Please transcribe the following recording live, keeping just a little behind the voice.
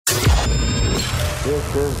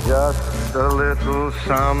This is just a little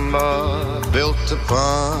samba built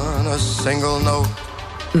upon a single note.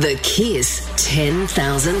 The Kiss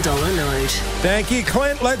 $10,000 note. Thank you,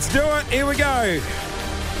 Clint. Let's do it. Here we go.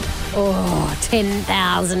 Oh,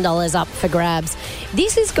 $10,000 up for grabs.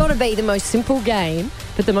 This has got to be the most simple game,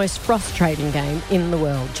 but the most frustrating game in the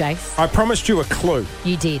world, Jace. I promised you a clue.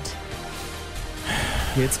 You did.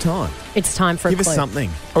 Yeah, it's time. It's time for Give a clue. us something.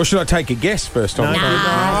 Or should I take a guess first on No, the clue?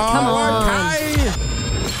 Come on. Okay.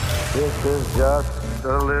 This is just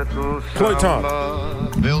a little Clue time.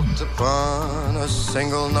 samba built upon a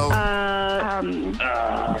single note. I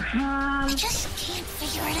just can't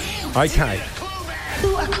figure it out. Okay.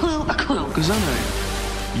 A clue. Because I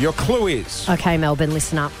know. Your clue is Okay, Melbourne,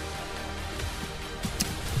 listen up.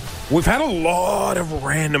 we've had a lot of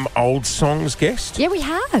random old songs guessed. Yeah, we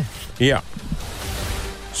have. Yeah.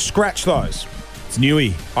 Scratch those. It's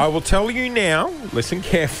newy. I will tell you now, listen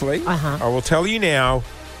carefully. Uh-huh. I will tell you now,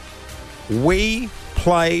 we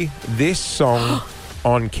play this song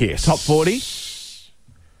on Kiss. Top 40.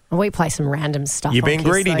 We play some random stuff. You're on being Kiss,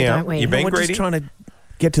 greedy though, now. Don't we? You're being We're greedy. just trying to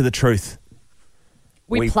get to the truth.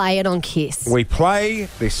 We we- play it on Kiss. We play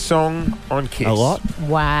this song on Kiss. A lot.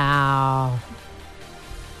 Wow.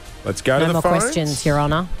 Let's go No to the more phones. questions, Your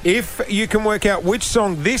Honour. If you can work out which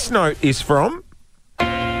song this note is from,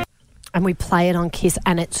 And we play it on Kiss,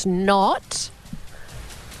 and it's not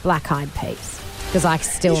Black Eyed Peas. Because I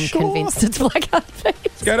still am convinced it's Black Eyed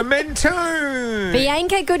Peas. go to Mentone.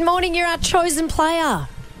 Bianca, good morning. You're our chosen player.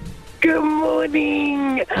 Good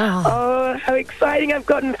morning. Oh, how exciting. I've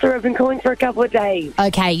gotten through. I've been calling for a couple of days.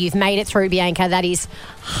 Okay, you've made it through, Bianca. That is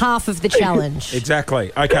half of the challenge.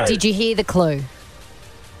 Exactly. Okay. Did you hear the clue?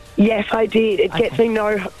 Yes, I did. It gets me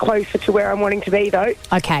no closer to where I'm wanting to be, though.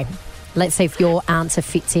 Okay, let's see if your answer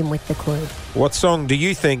fits in with the clue. What song do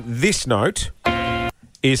you think this note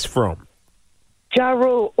is from? Ja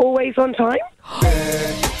Rule, always on time.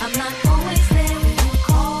 I'm not always there when you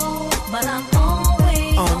call, but I'm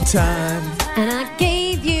always On time. And I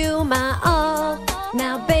gave you my all.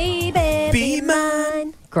 Now, baby, Be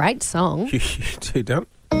mine. Great song. You two done?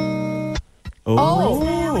 Oh.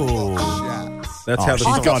 That's how the she's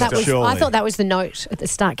song I thought, that starts. was, surely. I thought that was the note at the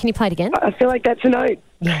start. Can you play it again? I feel like that's a note.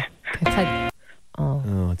 Yeah. Play,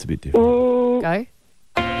 Oh, it's a bit different. Ooh, go.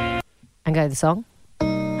 And go to the song.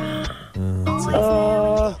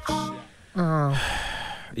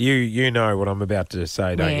 You know what I'm about to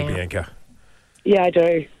say, don't you, Yeah. Bianca? yeah, I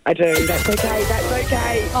do. That's okay. That's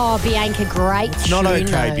okay. Oh, Bianca, great It's not tune,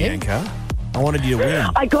 okay, though. Bianca. I wanted you to win.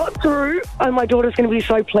 I got through, and my daughter's going to be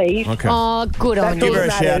so pleased. Okay. Oh, good on That's you. Give her a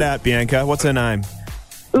matters. shout out, Bianca. What's her name?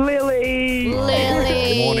 Lily. Lily.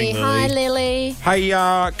 Good morning, Lily. Hi, Lily. Hey,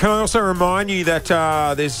 can I also remind you that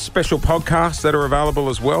there's special podcasts that are available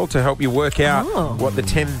as well to help you work out what the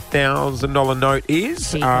 $10,000 note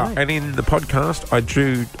is. There you go. And in the podcast, I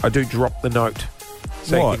do drop the note,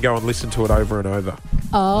 so you What? can go and listen to it over and over.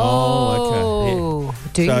 Oh,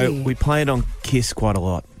 do So you? we play it on Kiss quite a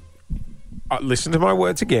lot. Listen to my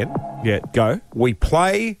words again. Yeah, go. We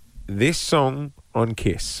play this song on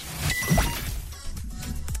Kiss.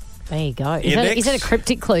 There you go. Is, Your that, is it a next-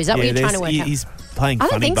 cryptic clue? Is that what you're trying to work out? He's playing I don't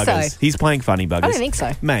funny think so. buggers. He's playing funny buggers. I don't think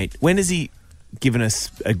so. Mate, when has he given us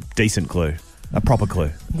a decent clue? A proper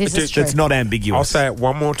clue? This is true. That's not ambiguous. I'll say it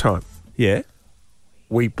one more time. Yeah?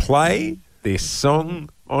 We play this song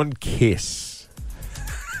on Kiss.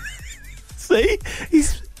 See?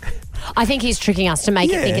 He's... I think he's tricking us to make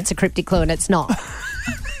it think Yeah. it's a cryptic clue, and it's not.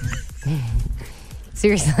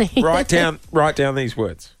 Seriously. Write down these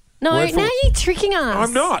words. No, Word for- now you're tricking us.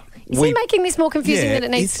 I'm not. Is he making this more confusing Yeah, than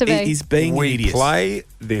it needs to be? He's being We an idiot. play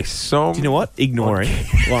this song. Do you know what? Ignore him.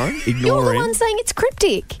 Lauren, You're ignore the him. one saying it's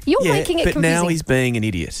cryptic. You're Yeah, making it but confusing. now he's being an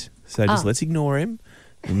idiot. So just Oh. let's ignore him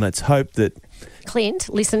and let's hope that... Clint,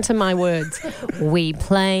 listen to my words. We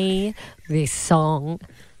play this song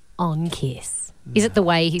on Kiss. Is it the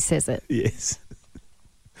way he says it? Yes.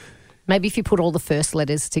 Maybe if you put all the first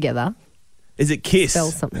letters together, Is it Kiss?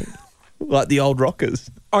 spell something. Like the old rockers?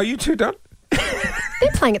 Are you two done?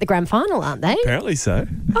 They're playing at the grand final, aren't they? Apparently so.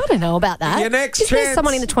 I don't know about that. Your next Is there chance.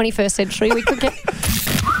 someone in the 21st century we could get?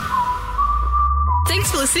 Thanks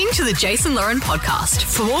for listening to the Jason Lauren podcast.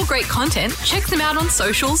 For more great content, check them out on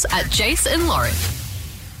socials at Jason Lauren.